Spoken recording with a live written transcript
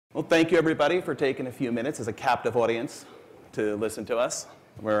Well, thank you, everybody, for taking a few minutes as a captive audience to listen to us.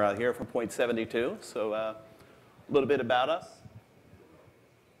 We're here from Point72, so a little bit about us.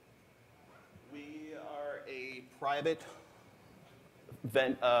 We are a private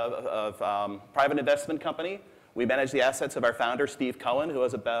investment company. We manage the assets of our founder, Steve Cohen, who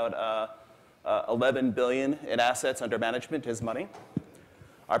has about $11 billion in assets under management, his money.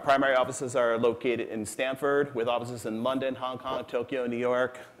 Our primary offices are located in Stamford, with offices in London, Hong Kong, Tokyo, New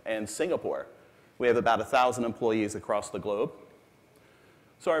York, and Singapore. We have about 1,000 employees across the globe.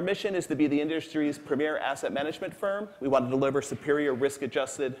 So our mission is to be the industry's premier asset management firm. We want to deliver superior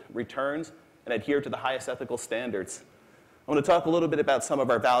risk-adjusted returns and adhere to the highest ethical standards. I want to talk a little bit about some of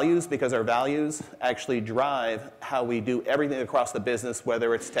our values, because our values actually drive how we do everything across the business,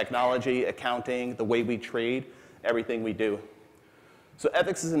 whether it's technology, accounting, the way we trade, everything we do. So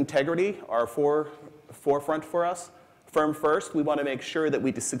ethics and integrity are forefront for us. Firm first, we want to make sure that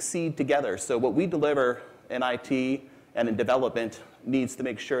we succeed together. So what we deliver in IT and in development needs to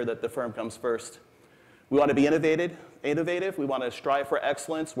make sure that the firm comes first. We want to be innovative. We want to strive for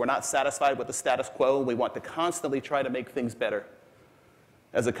excellence. We're not satisfied with the status quo. We want to constantly try to make things better.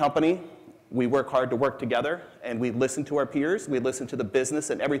 As a company, we work hard to work together, and we listen to our peers. We listen to the business,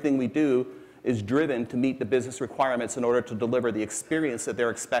 and everything we do is driven to meet the business requirements in order to deliver the experience that they're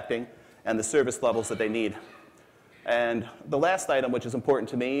expecting and the service levels that they need. And the last item, which is important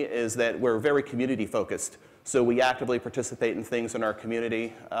to me, is that we're very community focused. So we actively participate in things in our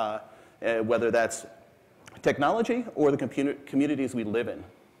community, whether that's technology or the communities we live in.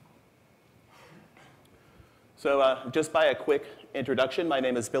 So just by a quick introduction, my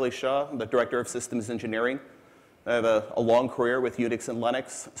name is Billy Shaw. I'm the Director of Systems Engineering. I have a long career with Unix and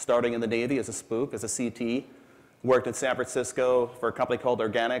Linux, starting in the Navy as a spook, as a CT. Worked in San Francisco for a company called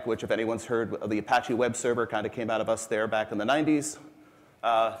Organic, which, if anyone's heard of the Apache web server, kind of came out of us there back in the 90s.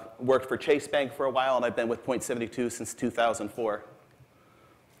 Worked for Chase Bank for a while, and I've been with Point72 since 2004.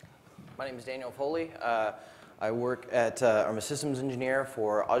 My name is Daniel Foley. I work at, I'm a systems engineer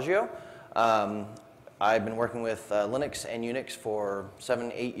for Agio. I've been working with Linux and Unix for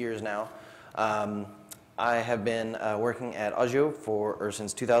 7-8 years now. I have been working at Agio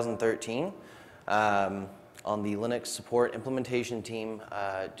since 2013 on the Linux support implementation team,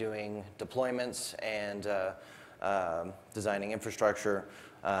 doing deployments and designing infrastructure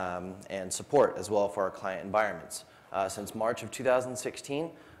and support as well for our client environments. Since March of 2016,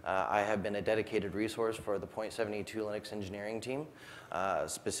 I have been a dedicated resource for the Point72 Linux engineering team,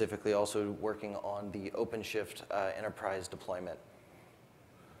 specifically also working on the OpenShift enterprise deployment.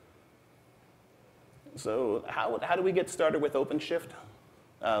 So how do we get started with OpenShift?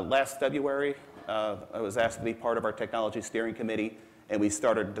 Last February, I was asked to be part of our technology steering committee, and we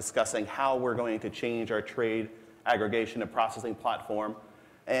started discussing how we're going to change our trade aggregation and processing platform.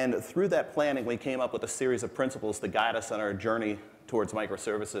 And through that planning, we came up with a series of principles to guide us on our journey towards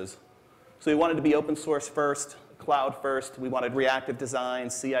microservices. So we wanted to be open source first, cloud first. We wanted reactive design,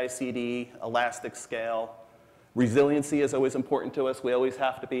 CI/CD, elastic scale. Resiliency is always important to us. We always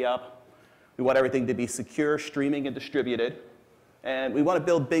have to be up. We want everything to be secure, streaming, and distributed. And we want to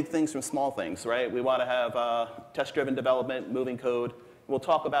build big things from small things, right? We want to have test-driven development, moving code. We'll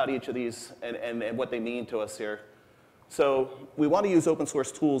talk about each of these and what they mean to us here. So we want to use open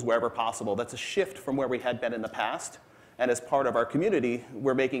source tools wherever possible. That's a shift from where we had been in the past. And as part of our community,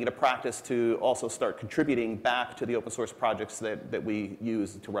 we're making it a practice to also start contributing back to the open source projects that we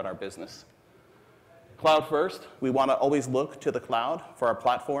use to run our business. Cloud first, we want to always look to the cloud for our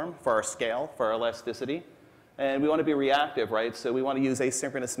platform, for our scale, for our elasticity. And we want to be reactive, right? So we want to use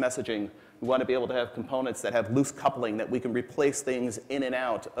asynchronous messaging. We want to be able to have components that have loose coupling, that we can replace things in and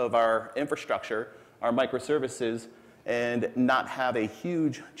out of our infrastructure, our microservices, and not have a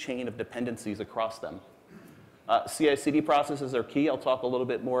huge chain of dependencies across them. CI/CD processes are key. I'll talk a little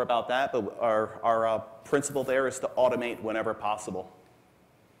bit more about that, but our principle there is to automate whenever possible.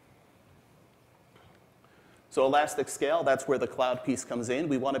 So elastic scale, that's where the cloud piece comes in.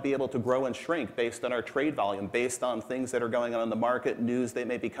 We want to be able to grow and shrink based on our trade volume, based on things that are going on in the market, news that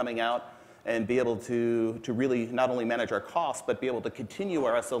may be coming out, and be able to really not only manage our costs, but be able to continue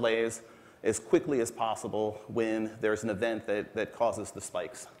our SLAs as quickly as possible when there's an event that causes the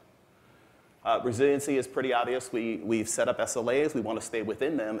spikes. Resiliency is pretty obvious. We've set up SLAs. We want to stay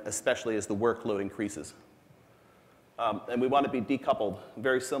within them, especially as the workload increases. And we want to be decoupled,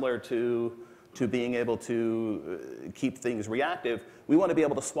 very similar to being able to keep things reactive. We want to be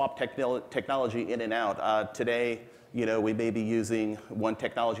able to swap technology in and out. Today, we may be using one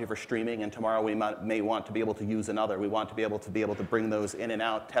technology for streaming, and tomorrow we may want to be able to use another. We want to be able to bring those in and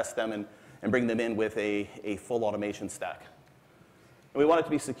out, test them, and bring them in with a full automation stack. And we want it to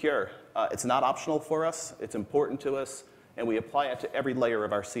be secure. It's not optional for us. It's important to us. And we apply it to every layer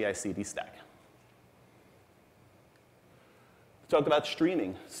of our CI/CD stack. Talk about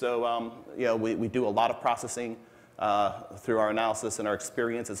streaming. So we do a lot of processing through our analysis and our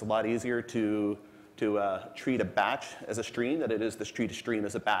experience. It's a lot easier to treat a batch as a stream than it is to treat a stream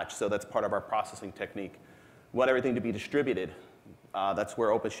as a batch. So that's part of our processing technique. We want everything to be distributed. That's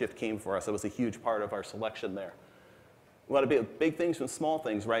where OpenShift came for us. It was a huge part of our selection there. We want to be big things from small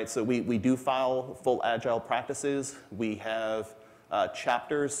things, right? So we do file full Agile practices. We have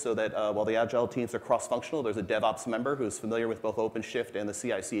chapters so that while the Agile teams are cross-functional, there's a DevOps member who's familiar with both OpenShift and the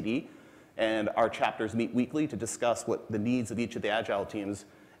CI/CD. And our chapters meet weekly to discuss what the needs of each of the Agile teams.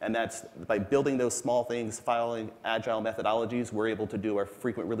 And that's by building those small things, filing Agile methodologies, we're able to do our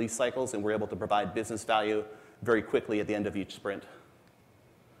frequent release cycles, and we're able to provide business value very quickly at the end of each sprint.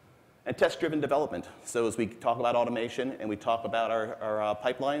 And test-driven development. So as we talk about automation and we talk about our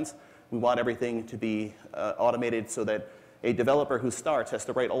pipelines, we want everything to be automated so that a developer who starts has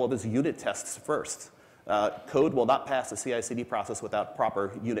to write all of his unit tests first. Code will not pass the CI/CD process without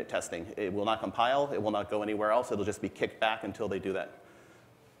proper unit testing. It will not compile. It will not go anywhere else. It'll just be kicked back until they do that.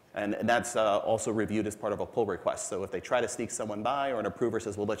 And that's also reviewed as part of a pull request. So if they try to sneak someone by or an approver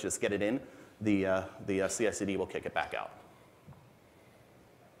says, well, let's just get it in, the CI/CD will kick it back out.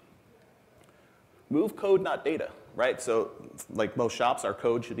 Move code, not data, right? So like most shops, our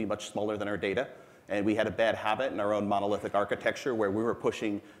code should be much smaller than our data. And we had a bad habit in our own monolithic architecture where we were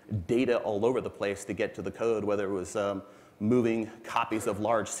pushing data all over the place to get to the code, whether it was moving copies of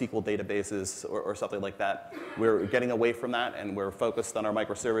large SQL databases or something like that. We're getting away from that, and we're focused on our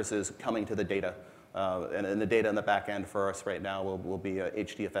microservices coming to the data. And the data in the back end for us right now will be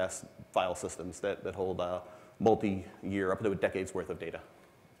HDFS file systems that hold multi-year, up to a decade's worth of data.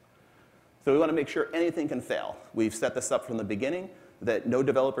 So we want to make sure anything can fail. We've set this up from the beginning that no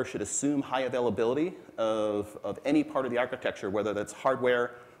developer should assume high availability of any part of the architecture, whether that's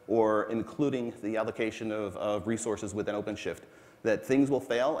hardware or including the allocation of resources within OpenShift, that things will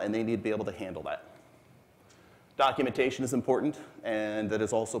fail and they need to be able to handle that. Documentation is important, and that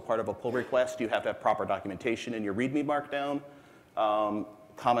is also part of a pull request. You have to have proper documentation in your README markdown.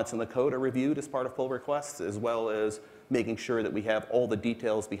 Comments in the code are reviewed as part of pull requests, as well as making sure that we have all the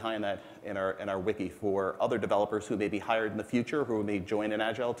details behind that in our wiki for other developers who may be hired in the future, who may join an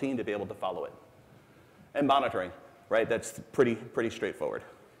Agile team to be able to follow it. And monitoring, right? That's pretty straightforward.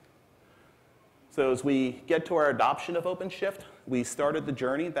 So as we get to our adoption of OpenShift, we started the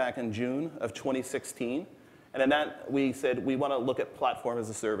journey back in June of 2016. And in that, we said we want to look at platform as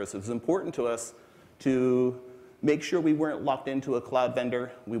a service. It was important to us to make sure we weren't locked into a cloud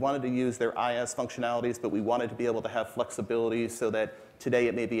vendor. We wanted to use their IaaS functionalities, but we wanted to be able to have flexibility so that today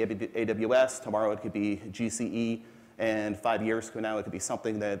it may be AWS, tomorrow it could be GCE, and 5 years from now it could be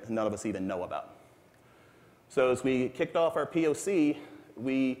something that none of us even know about. So as we kicked off our POC,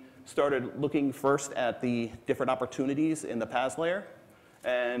 we started looking first at the different opportunities in the PaaS layer.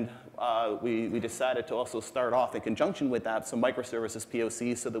 And we decided to also start off in conjunction with that some microservices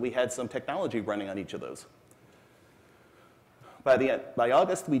POCs so that we had some technology running on each of those. By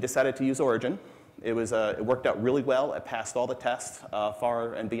August, we decided to use Origin. It worked out really well. It passed all the tests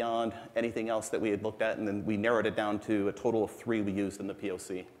far and beyond anything else that we had looked at, and then we narrowed it down to a total of 3 we used in the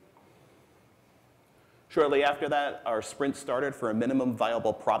POC. Shortly after that, our sprint started for a minimum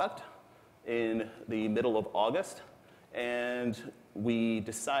viable product in the middle of August, and we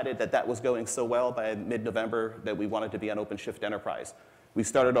decided that that was going so well by mid-November that we wanted to be on OpenShift Enterprise. We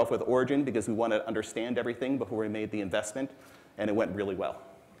started off with Origin because we wanted to understand everything before we made the investment, and it went really well.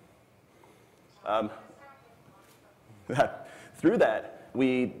 Through that,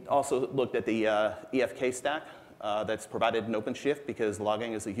 we also looked at the EFK stack that's provided in OpenShift because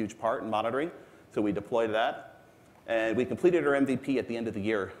logging is a huge part in monitoring. So we deployed that. And we completed our MVP at the end of the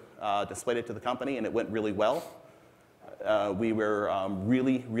year, displayed it to the company, and it went really well. We were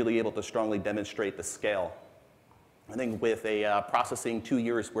really able to strongly demonstrate the scale. I think with a processing 2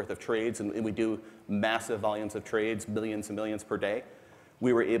 years worth of trades, and we do massive volumes of trades, millions and millions per day,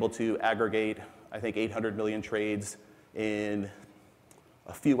 we were able to aggregate, I think, 800 million trades in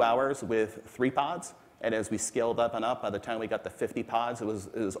a few hours with 3 pods. And as we scaled up and up, by the time we got to 50 pods, it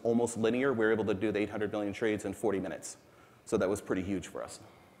was almost linear. We were able to do the 800 million trades in 40 minutes. So that was pretty huge for us.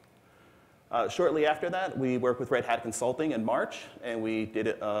 Shortly after that, we worked with Red Hat Consulting in March, and we did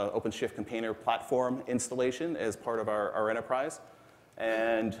an OpenShift container platform installation as part of our enterprise.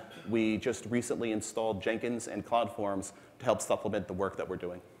 And we just recently installed Jenkins and CloudForms to help supplement the work that we're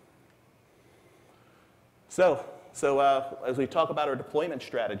doing. So as we talk about our deployment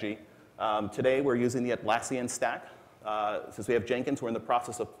strategy, today we're using the Atlassian stack. Since we have Jenkins, we're in the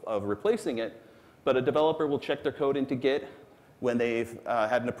process of replacing it, but a developer will check their code into Git when they've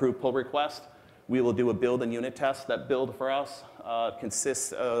had an approved pull request. We will do a build and unit test. That build for us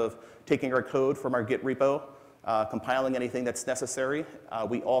consists of taking our code from our Git repo, compiling anything that's necessary.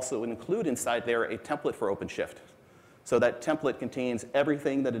 We also include inside there a template for OpenShift. So that template contains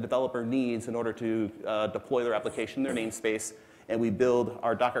everything that a developer needs in order to deploy their application, their namespace, and we build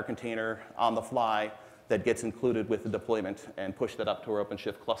our Docker container on the fly that gets included with the deployment and push that up to our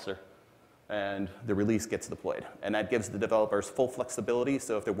OpenShift cluster. And the release gets deployed. And that gives the developers full flexibility,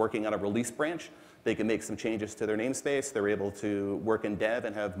 so if they're working on a release branch, they can make some changes to their namespace. They're able to work in dev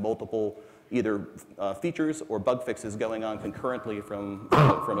and have multiple either features or bug fixes going on concurrently from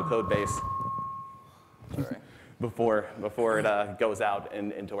a code base. Sorry. Before it goes out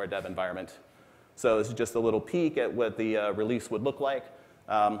into our dev environment. So this is just a little peek at what the release would look like.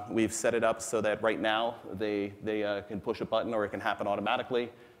 We've set it up so that right now they can push a button or it can happen automatically,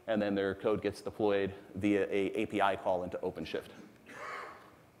 and then their code gets deployed via an API call into OpenShift.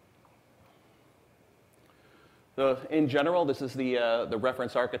 So in general, this is the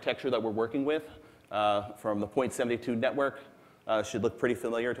reference architecture that we're working with from the Point72 network. Should look pretty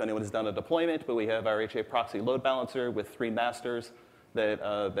familiar to anyone who's done a deployment, but we have our HA proxy load balancer with 3 masters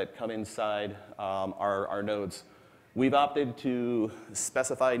that come inside our nodes. We've opted to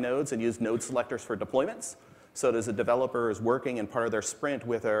specify nodes and use node selectors for deployments. So that as a developer is working in part of their sprint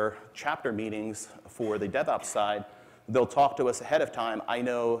with our chapter meetings for the DevOps side, they'll talk to us ahead of time. I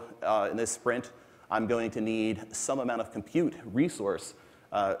know in this sprint, I'm going to need some amount of compute resource.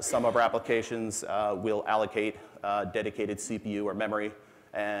 Some of our applications will allocate dedicated CPU or memory,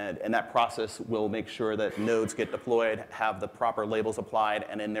 and that process will make sure that nodes get deployed, have the proper labels applied,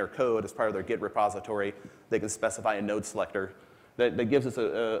 and in their code, as part of their Git repository, they can specify a node selector. That gives us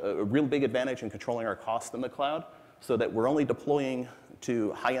a real big advantage in controlling our costs in the cloud, so that we're only deploying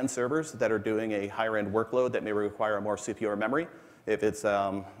to high-end servers that are doing a higher-end workload that may require more CPU or memory. If it's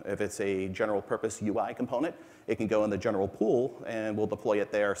a general purpose UI component, it can go in the general pool, and we'll deploy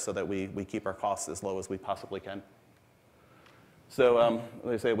it there so that we keep our costs as low as we possibly can. So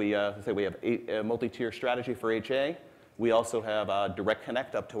let's say we have a multi-tier strategy for HA. We also have direct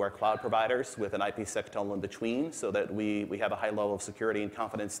connect up to our cloud providers with an IPsec tunnel in between, so that we have a high level of security and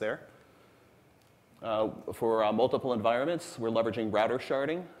confidence there. For multiple environments, we're leveraging router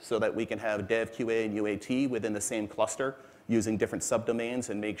sharding so that we can have dev, QA, and UAT within the same cluster using different subdomains,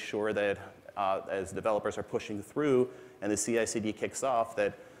 and make sure that as developers are pushing through and the CI/CD kicks off,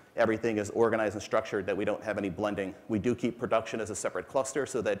 that everything is organized and structured, that we don't have any blending. We do keep production as a separate cluster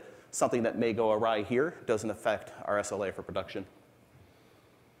so that something that may go awry here doesn't affect our SLA for production.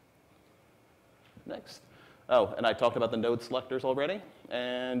 Next. Oh, and I talked about the node selectors already,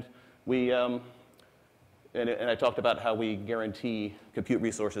 and I talked about how we guarantee compute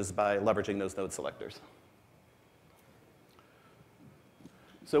resources by leveraging those node selectors.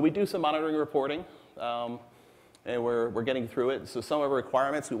 So we do some monitoring reporting, and we're getting through it. So some of our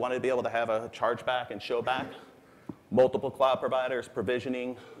requirements, we wanted to be able to have a chargeback and showback, multiple cloud providers,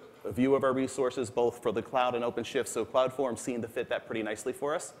 provisioning, a view of our resources, both for the cloud and OpenShift. So CloudForm seemed to fit that pretty nicely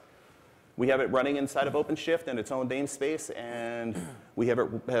for us. We have it running inside of OpenShift in its own namespace, and we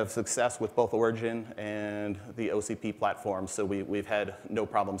have success with both Origin and the OCP platform, so we've had no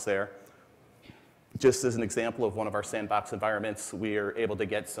problems there. Just as an example of one of our sandbox environments, we are able to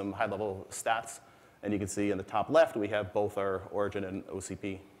get some high-level stats, and you can see in the top left, we have both our Origin and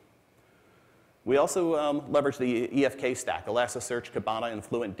OCP. We also leverage the EFK stack, Elasticsearch, Kibana, and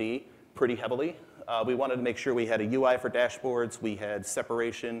FluentD pretty heavily. We wanted to make sure we had a UI for dashboards, we had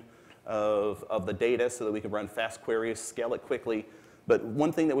separation of the data so that we could run fast queries, scale it quickly. But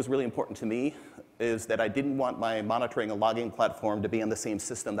one thing that was really important to me is that I didn't want my monitoring and logging platform to be on the same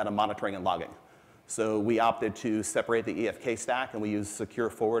system that I'm monitoring and logging. So we opted to separate the EFK stack, and we use Secure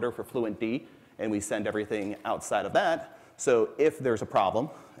Forwarder for FluentD, and we send everything outside of that. So if there's a problem,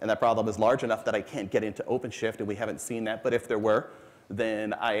 and that problem is large enough that I can't get into OpenShift, and we haven't seen that, but if there were,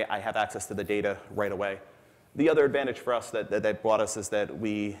 then I have access to the data right away. The other advantage for us that brought us is that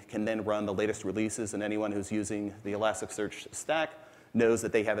we can then run the latest releases, and anyone who's using the Elasticsearch stack knows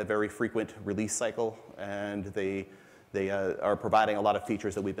that they have a very frequent release cycle, and they are providing a lot of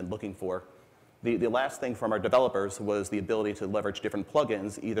features that we've been looking for. The last thing from our developers was the ability to leverage different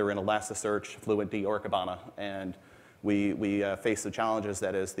plugins, either in Elasticsearch, FluentD, or Kibana. And we faced the challenges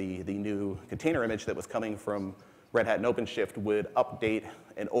that as the new container image that was coming from Red Hat and OpenShift would update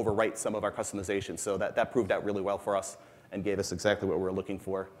and overwrite some of our customization. So that proved out really well for us and gave us exactly what we were looking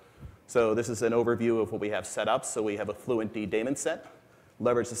for. So this is an overview of what we have set up. So we have a FluentD daemon set,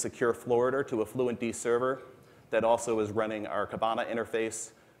 leverage the secure forwarder to a FluentD server, that also is running our Kibana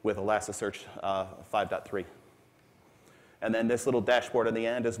interface with Elasticsearch 5.3. And then this little dashboard in the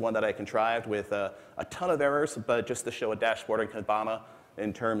end is one that I contrived with a ton of errors, but just to show a dashboard in Kibana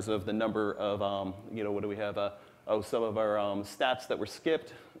in terms of the number of, what do we have? Some of our stats that were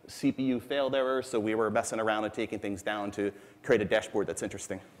skipped, CPU failed errors, so we were messing around and taking things down to create a dashboard that's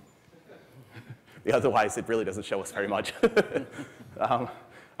interesting. Otherwise, it really doesn't show us very much.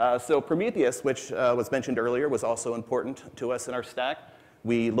 So Prometheus, which was mentioned earlier, was also important to us in our stack.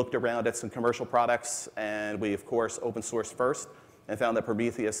 We looked around at some commercial products, and we, of course, open sourced first, and found that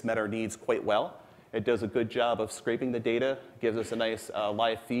Prometheus met our needs quite well. It does a good job of scraping the data, gives us a nice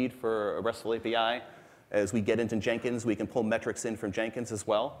live feed for a RESTful API. As we get into Jenkins, we can pull metrics in from Jenkins as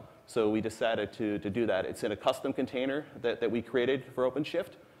well. So we decided to do that. It's in a custom container that we created for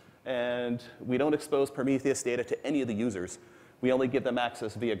OpenShift. And we don't expose Prometheus data to any of the users. We only give them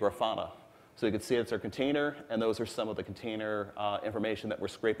access via Grafana. So you can see it's our container, and those are some of the container information that we're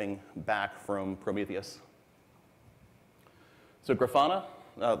scraping back from Prometheus. So Grafana,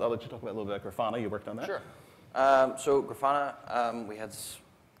 I'll let you talk about a little bit about Grafana. You worked on that? Sure. So Grafana, we had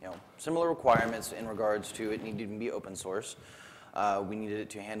similar requirements in regards to it needed to be open source. We needed it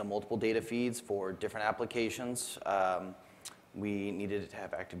to handle multiple data feeds for different applications. We needed it to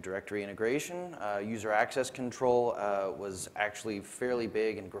have Active Directory integration. User access control was actually fairly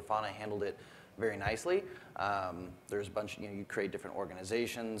big, and Grafana handled it very nicely. There's a bunch, you create different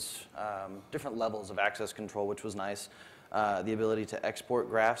organizations, different levels of access control, which was nice. The ability to export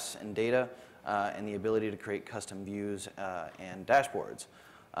graphs and data, and the ability to create custom views and dashboards.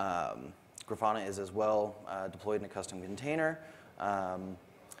 Grafana is as well deployed in a custom container.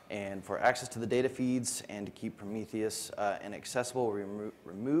 And for access to the data feeds and to keep Prometheus inaccessible, we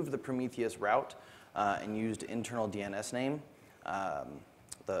removed the Prometheus route and used internal DNS name,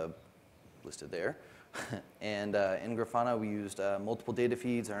 listed there. And in Grafana, we used multiple data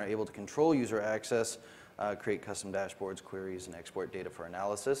feeds and are able to control user access, create custom dashboards, queries, and export data for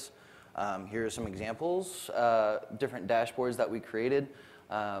analysis. Here are some examples, different dashboards that we created.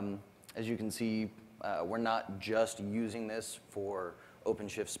 As you can see, we're not just using this for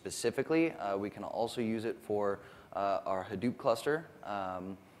OpenShift specifically. We can also use it for our Hadoop cluster,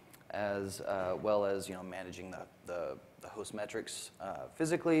 as well as managing the host metrics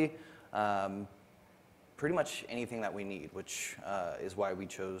physically. Pretty much anything that we need, which is why we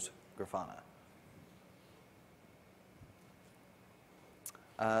chose Grafana.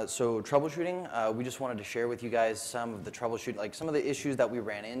 So troubleshooting, we just wanted to share with you guys some of the troubleshooting, like some of the issues that we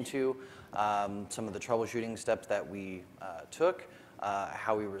ran into, some of the troubleshooting steps that we took,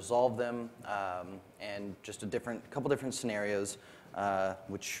 how we resolved them, and just a couple different scenarios,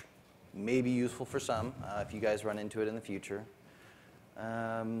 which may be useful for some if you guys run into it in the future.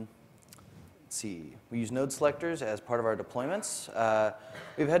 Let's see, we use node selectors as part of our deployments.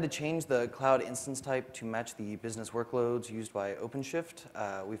 We've had to change the cloud instance type to match the business workloads used by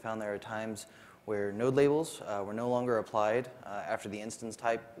OpenShift. We found there are times where node labels were no longer applied after the instance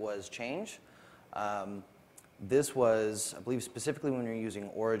type was changed. This was, I believe, specifically when we were using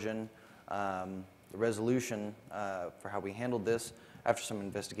Origin. The resolution for how we handled this, after some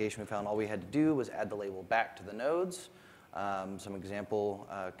investigation, we found all we had to do was add the label back to the nodes. Some example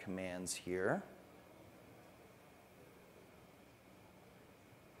commands here.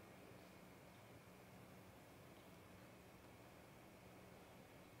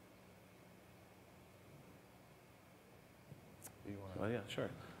 Oh, yeah, sure.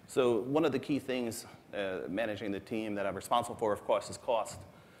 So one of the key things managing the team that I'm responsible for, of course, is cost.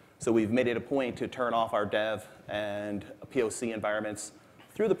 So we've made it a point to turn off our dev and POC environments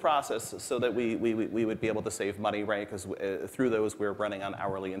through the process so that we would be able to save money, right? Because through those, we're running on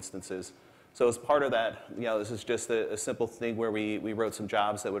hourly instances. So as part of that, this is just a simple thing where we wrote some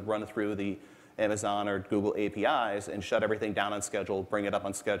jobs that would run through the Amazon or Google APIs and shut everything down on schedule, bring it up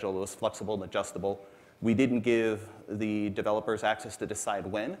on schedule. It was flexible and adjustable. We didn't give the developers access to decide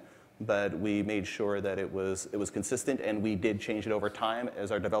when, but we made sure that it was consistent, and we did change it over time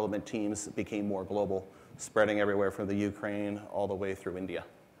as our development teams became more global, spreading everywhere from the Ukraine all the way through India.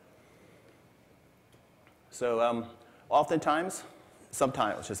 So sometimes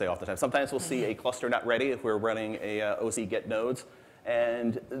we'll see a cluster not ready if we're running a OC get nodes,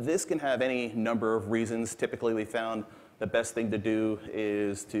 and this can have any number of reasons. Typically, we found the best thing to do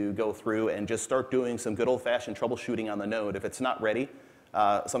is to go through and just start doing some good old-fashioned troubleshooting on the node. If it's not ready,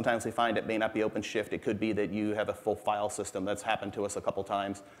 sometimes we find it may not be OpenShift. It could be that you have a full file system. That's happened to us a couple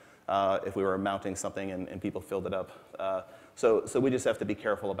times if we were mounting something and people filled it up. So we just have to be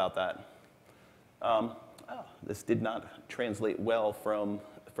careful about that. This did not translate well from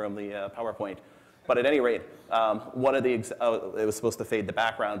the PowerPoint. But at any rate, one of the, it was supposed to fade the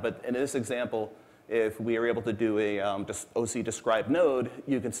background, but in this example, if we are able to do a OC described node,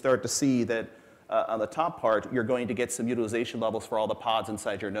 you can start to see that on the top part, you're going to get some utilization levels for all the pods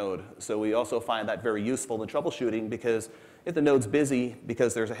inside your node. So we also find that very useful in troubleshooting, because if the node's busy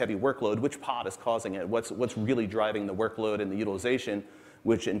because there's a heavy workload, which pod is causing it? What's really driving the workload and the utilization?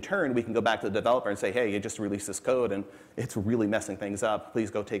 Which in turn, we can go back to the developer and say, hey, you just released this code and it's really messing things up.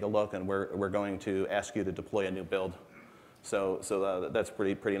 Please go take a look, and we're going to ask you to deploy a new build. So that's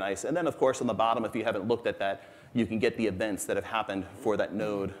pretty nice. And then, of course, on the bottom, if you haven't looked at that, you can get the events that have happened for that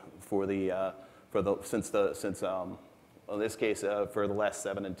node for the in this case, for the last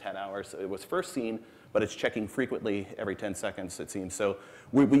 7 and 10 hours. It was first seen, but it's checking frequently every 10 seconds, it seems. So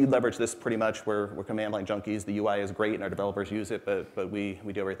we leverage this pretty much. We're command line junkies. The UI is great, and our developers use it, but we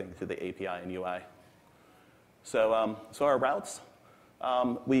do everything through the API and UI. So our routes,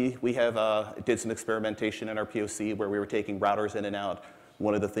 we have did some experimentation in our POC where we were taking routers in and out.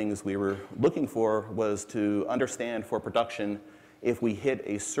 One of the things we were looking for was to understand for production, if we hit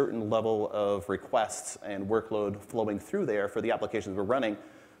a certain level of requests and workload flowing through there for the applications we're running,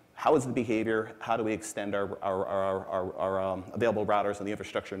 how is the behavior? How do we extend our available routers and the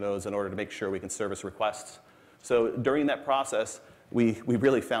infrastructure nodes in order to make sure we can service requests? So during that process, we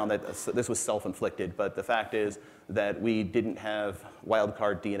really found that this was self-inflicted, but the fact is that we didn't have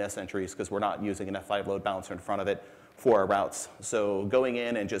wildcard DNS entries because we're not using an F5 load balancer in front of it for our routes. So going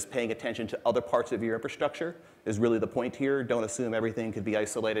in and just paying attention to other parts of your infrastructure is really the point here. Don't assume everything could be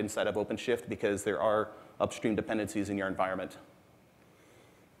isolated inside of OpenShift, because there are upstream dependencies in your environment.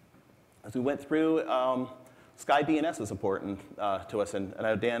 As we went through, Sky DNS was important to us, and I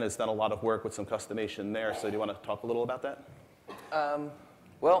know Dan has done a lot of work with some customization there, so do you want to talk a little about that?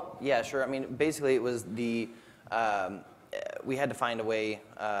 Well, yeah, sure. I mean, basically it was we had to find a way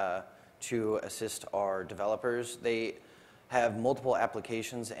to assist our developers. They have multiple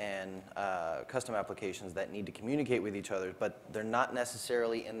applications and custom applications that need to communicate with each other, but they're not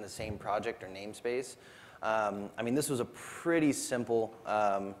necessarily in the same project or namespace. I mean, this was a pretty simple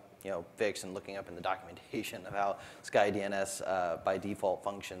fix, and looking up in the documentation of how Sky DNS by default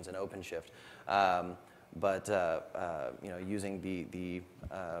functions in OpenShift. Using the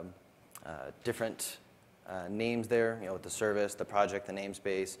different names there, with the service, the project, the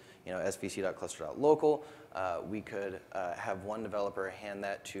namespace, svc.cluster.local, we could have one developer hand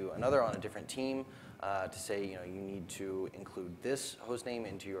that to another on a different team to say, you need to include this hostname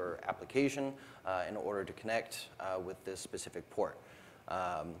into your application in order to connect with this specific port.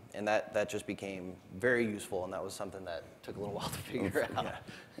 And that just became very useful, and that was something that took a little while to figure out. Yeah.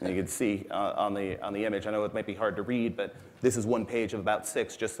 And you can see on the image, I know it might be hard to read, but this is one page of about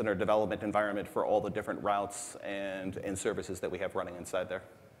 6 just in our development environment for all the different routes and services that we have running inside there.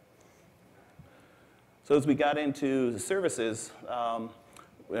 So as we got into the services,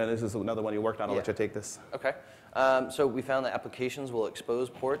 this is another one you worked on. I'll let you take this. Okay. So we found that applications will expose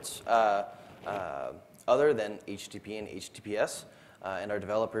ports other than HTTP and HTTPS. And our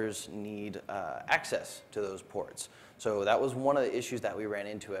developers need access to those ports. So that was one of the issues that we ran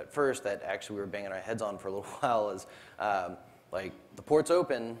into at first that actually we were banging our heads on for a little while is like the port's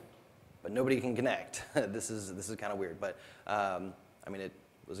open, but nobody can connect. This is kind of weird, but I mean, it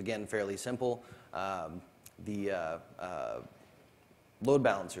was again fairly simple. The load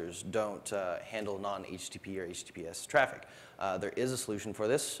balancers don't handle non-HTTP or HTTPS traffic. There is a solution for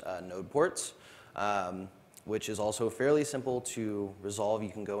this, node ports. Which is also fairly simple to resolve. You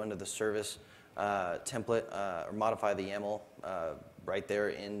can go into the service template or modify the YAML right there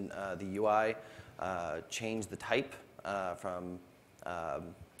in the UI, change the type from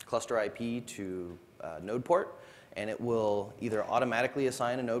cluster IP to node port, and it will either automatically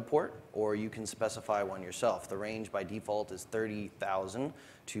assign a node port or you can specify one yourself. The range by default is 30,000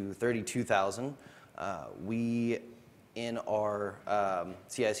 to 32,000. In our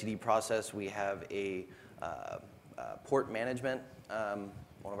CI/CD process, we have a port management.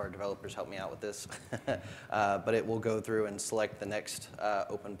 One of our developers helped me out with this. But it will go through and select the next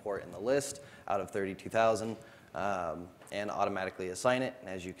open port in the list out of 32,000 and automatically assign it. And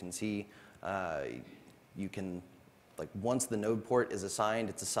as you can see, you can, once the node port is assigned,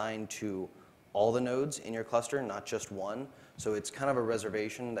 it's assigned to all the nodes in your cluster, not just one. So it's kind of a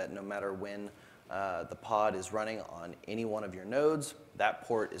reservation that no matter when the pod is running on any one of your nodes, that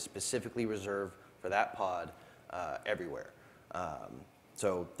port is specifically reserved for that pod everywhere.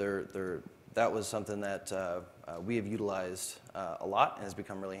 So that was something that we have utilized a lot and has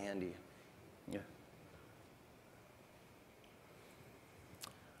become really handy. Yeah.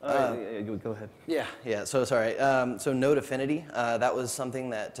 Go ahead. Yeah. So sorry. So node affinity. That was something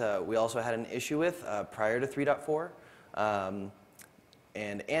that we also had an issue with prior to 3.4.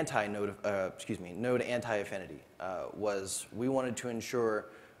 And node anti-affinity was we wanted to ensure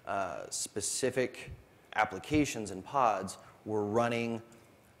specific applications and pods were running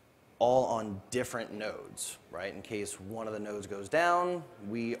all on different nodes, right? In case one of the nodes goes down,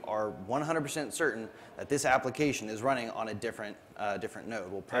 we are 100% certain that this application is running on a different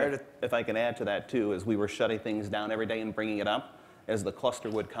node. Well, prior to if I can add to that too, is we were shutting things down every day and bringing it up. As the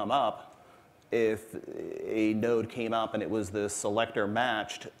cluster would come up, if a node came up and it was the selector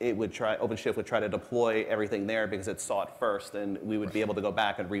matched, OpenShift would try to deploy everything there because it saw it first, and we would be able to go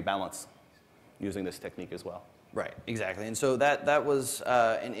back and rebalance using this technique as well. Right, exactly. And so that was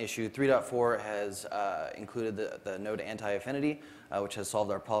an issue. 3.4 has included the node anti-affinity, which has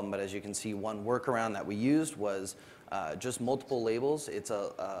solved our problem. But as you can see, one workaround that we used was just multiple labels. It's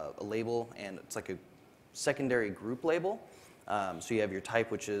a label, and it's like a secondary group label. So you have your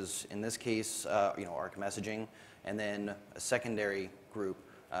type, which is, in this case, ARC messaging, and then a secondary group,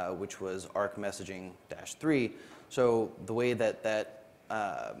 which was ARC messaging-3. So the way that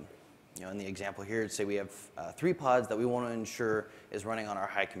in the example here, say we have 3 pods that we want to ensure is running on our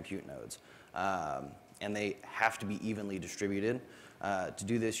high compute nodes. And they have to be evenly distributed. To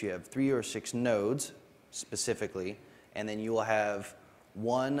do this, you have 3 or 6 nodes specifically, and then you will have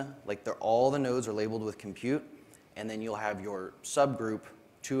one, all the nodes are labeled with compute, and then you'll have your subgroup.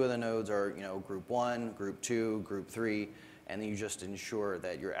 2 of the nodes are group 1, group 2, group 3, and then you just ensure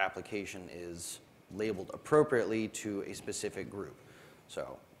that your application is labeled appropriately to a specific group.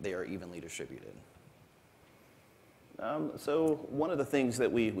 So they are evenly distributed. So one of the things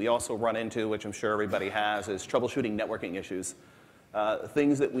that we also run into, which I'm sure everybody has, is troubleshooting networking issues.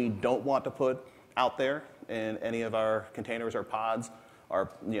 Things that we don't want to put out there in any of our containers or pods are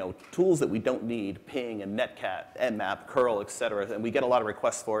tools that we don't need: ping and netcat, nmap, curl, et cetera. And we get a lot of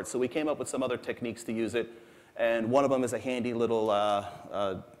requests for it. So we came up with some other techniques to use it. And one of them is a handy little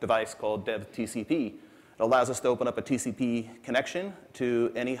device called dev-TCP. It allows us to open up a TCP connection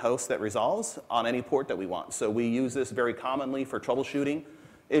to any host that resolves on any port that we want. So we use this very commonly for troubleshooting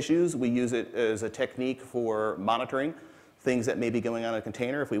issues. We use it as a technique for monitoring things that may be going on in a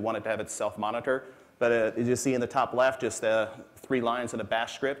container if we wanted to have it self-monitor. But as you see in the top left, just 3 lines in a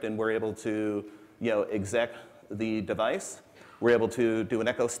bash script, and we're able to exec the device. We're able to do an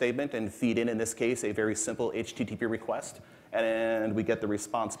echo statement and feed in this case, a very simple HTTP request. And we get the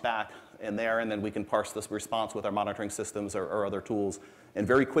response back in there, and then we can parse this response with our monitoring systems or other tools, and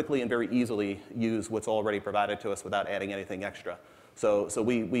very quickly and very easily use what's already provided to us without adding anything extra. So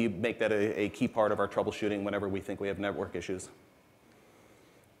we make that a key part of our troubleshooting whenever we think we have network issues.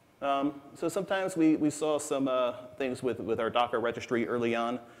 So sometimes we saw some things with our Docker registry early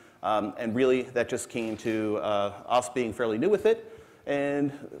on, and really that just came to us being fairly new with it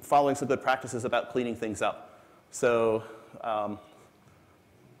and following some good practices about cleaning things up. So,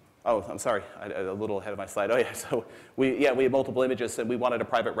 I'm sorry, I'm a little ahead of my slide. Oh yeah, so we have multiple images, and we wanted a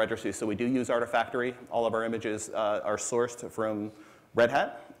private registry. So we do use Artifactory. All of our images are sourced from Red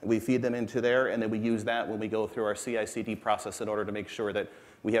Hat. We feed them into there, and then we use that when we go through our CI/CD process in order to make sure that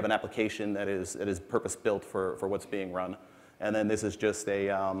we have an application that is purpose-built for what's being run. And then this is just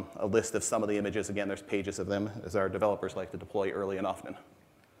a list of some of the images. Again, there's pages of them, as our developers like to deploy early and often.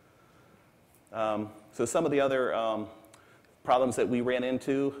 So some of the other problems that we ran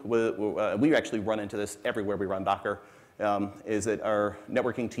into, we actually run into this everywhere we run Docker, is that our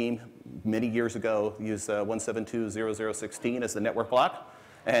networking team many years ago used 172.0.0.16 as the network block.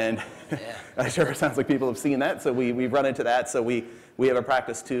 And yeah. I'm sure it sounds like people have seen that, so we've run into that. So we have a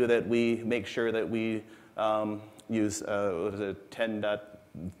practice too that we make sure that we use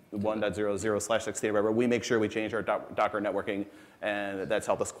 10.1.00/16 or whatever. We make sure we change our Docker networking, and that's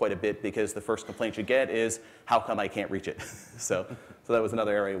helped us quite a bit because the first complaint you get is, how come I can't reach it? so that was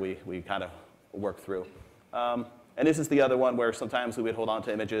another area we kind of worked through. And this is the other one where sometimes we would hold on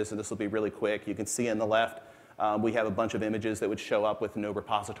to images, and this will be really quick. You can see on the left, we have a bunch of images that would show up with no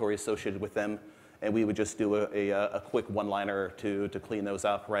repository associated with them, and we would just do a quick one-liner to clean those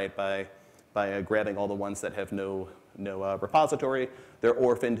up, right, by grabbing all the ones that have no repository. They're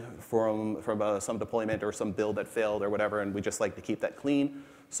orphaned from some deployment or some build that failed or whatever, and we just like to keep that clean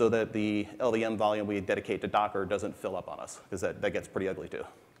so that the LVM volume we dedicate to Docker doesn't fill up on us, because that gets pretty ugly too.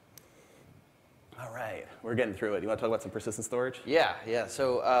 All right, we're getting through it. You want to talk about some persistent storage? Yeah.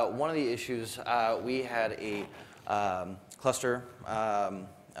 So one of the issues, we had a cluster, a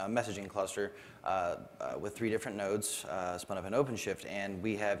messaging cluster with 3 different nodes spun up in OpenShift, and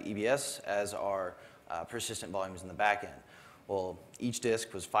we have EBS as our persistent volumes in the back end. Well, each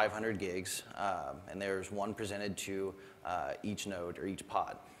disk was 500 gigs, and there's one presented to each node or each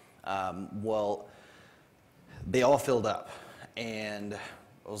pod. Well, they all filled up, and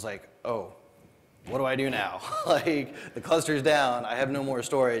I was like, oh, what do I do now? Like, the cluster's down, I have no more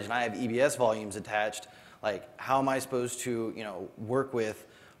storage, and I have EBS volumes attached. Like, how am I supposed to, work with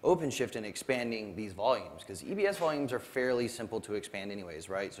OpenShift in expanding these volumes? Because EBS volumes are fairly simple to expand anyways,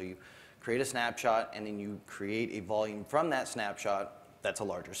 right? So you create a snapshot, and then you create a volume from that snapshot that's a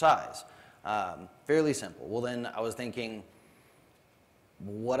larger size. Fairly simple. Well, then I was thinking,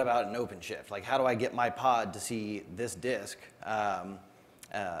 what about an OpenShift? Like, how do I get my pod to see this disk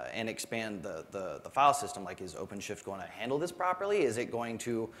and expand the file system? Like, is OpenShift going to handle this properly? Is it going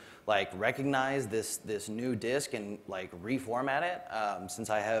to recognize this new disk and reformat it since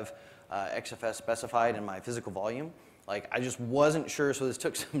I have XFS specified in my physical volume? I just wasn't sure, so this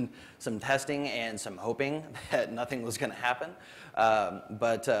took some testing and some hoping that nothing was going to happen.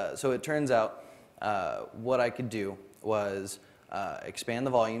 So it turns out what I could do was expand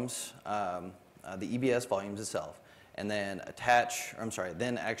the volumes, the EBS volumes itself, and then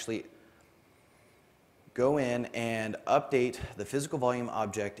then actually go in and update the physical volume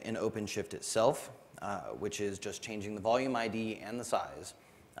object in OpenShift itself, which is just changing the volume ID and the size,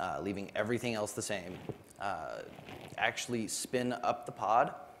 leaving everything else the same. Actually spin up the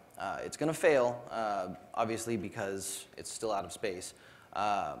pod. It's going to fail, obviously, because it's still out of space.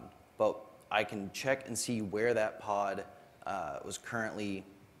 But I can check and see where that pod was currently,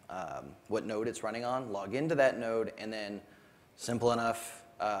 what node it's running on, log into that node, and then simple enough,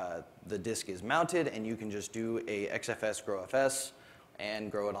 the disk is mounted, and you can just do a XFS grow FS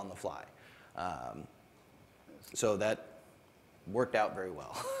and grow it on the fly. So that worked out very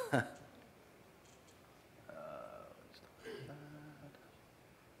well.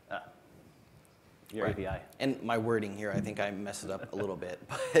 Your right. API. And my wording here, I think I messed it up a little bit.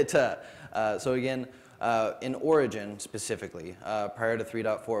 But so again, in Origin specifically, prior to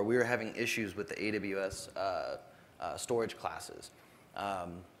 3.4, we were having issues with the AWS storage classes.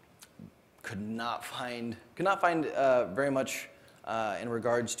 Could not find very much in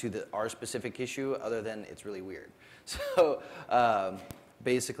regards to our specific issue, other than it's really weird. So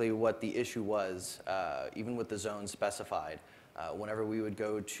basically, what the issue was, even with the zones specified, whenever we would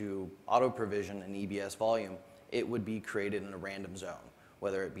go to auto-provision an EBS volume, it would be created in a random zone,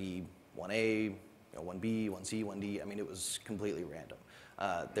 whether it be 1A, 1B, 1C, 1D. I mean, it was completely random.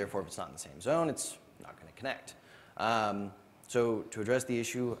 Therefore, if it's not in the same zone, it's not going to connect. So to address the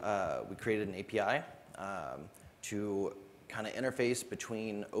issue, we created an API to kind of interface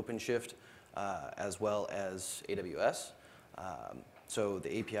between OpenShift as well as AWS. So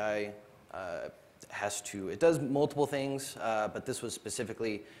the API it does multiple things, but this was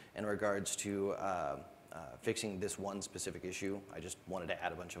specifically in regards to fixing this one specific issue. I just wanted to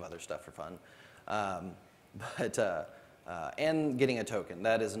add a bunch of other stuff for fun. And getting a token.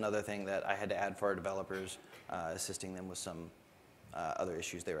 That is another thing that I had to add for our developers, assisting them with some other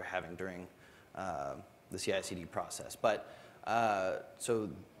issues they were having during the CI/CD process. But so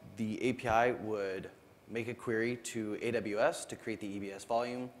the API would make a query to AWS to create the EBS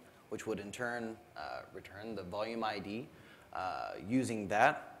volume, which would in turn return the volume ID. Using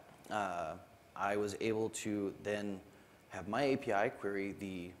that, I was able to then have my API query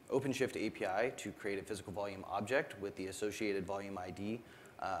the OpenShift API to create a physical volume object with the associated volume ID,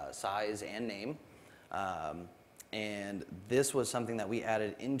 size, and name. And this was something that we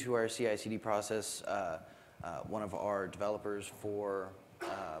added into our CI/CD process. One of our developers for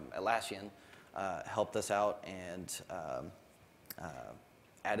Atlassian helped us out and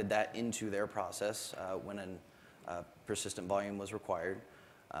added that into their process when a persistent volume was required.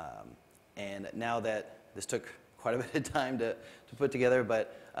 And now that this took quite a bit of time to put together,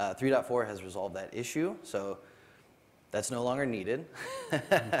 but 3.4 has resolved that issue, so that's no longer needed.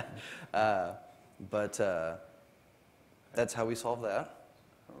 But that's how we solved that.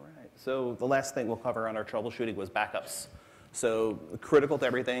 All right. So the last thing we'll cover on our troubleshooting was backups. So critical to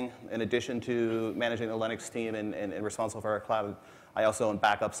everything, in addition to managing the Linux team and responsible for our cloud, I also own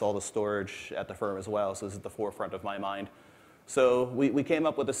backups, all the storage at the firm as well, so this is the forefront of my mind. So we came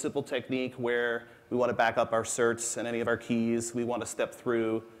up with a simple technique where we want to back up our certs and any of our keys. We want to step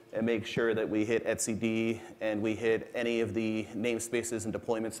through and make sure that we hit etcd and we hit any of the namespaces and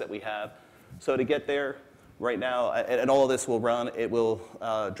deployments that we have. So to get there, right now, and all of this will run, it will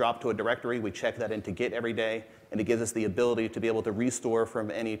drop to a directory. We check that into Git every day, and it gives us the ability to be able to restore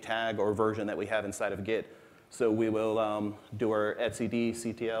from any tag or version that we have inside of Git. So we will do our etcd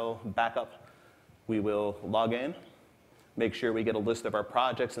CTL backup. We will log in. make sure we get a list of our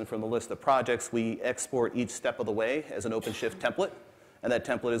projects, and from the list of projects, we export each step of the way as an OpenShift template, and that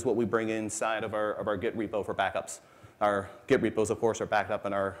template is what we bring inside of our Git repo for backups. Our Git repos, of course, are backed up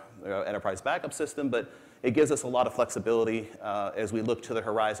in our enterprise backup system, but it gives us a lot of flexibility as we look to the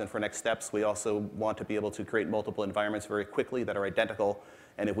horizon for next steps. We also want to be able to create multiple environments very quickly that are identical,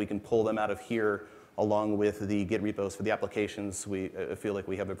 and if we can pull them out of here along with the Git repos for the applications, we feel like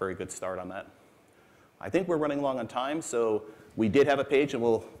we have a very good start on that. I think we're running long on time, so we did have a page, and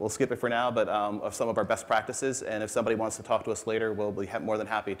we'll skip it for now, but of some of our best practices, and if somebody wants to talk to us later, we'll be more than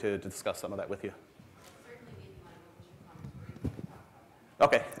happy to discuss some of that with you.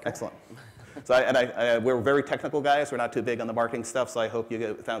 Okay, excellent. So we're very technical guys. We're not too big on the marketing stuff, so I hope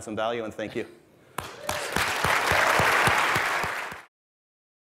you found some value, and thank you.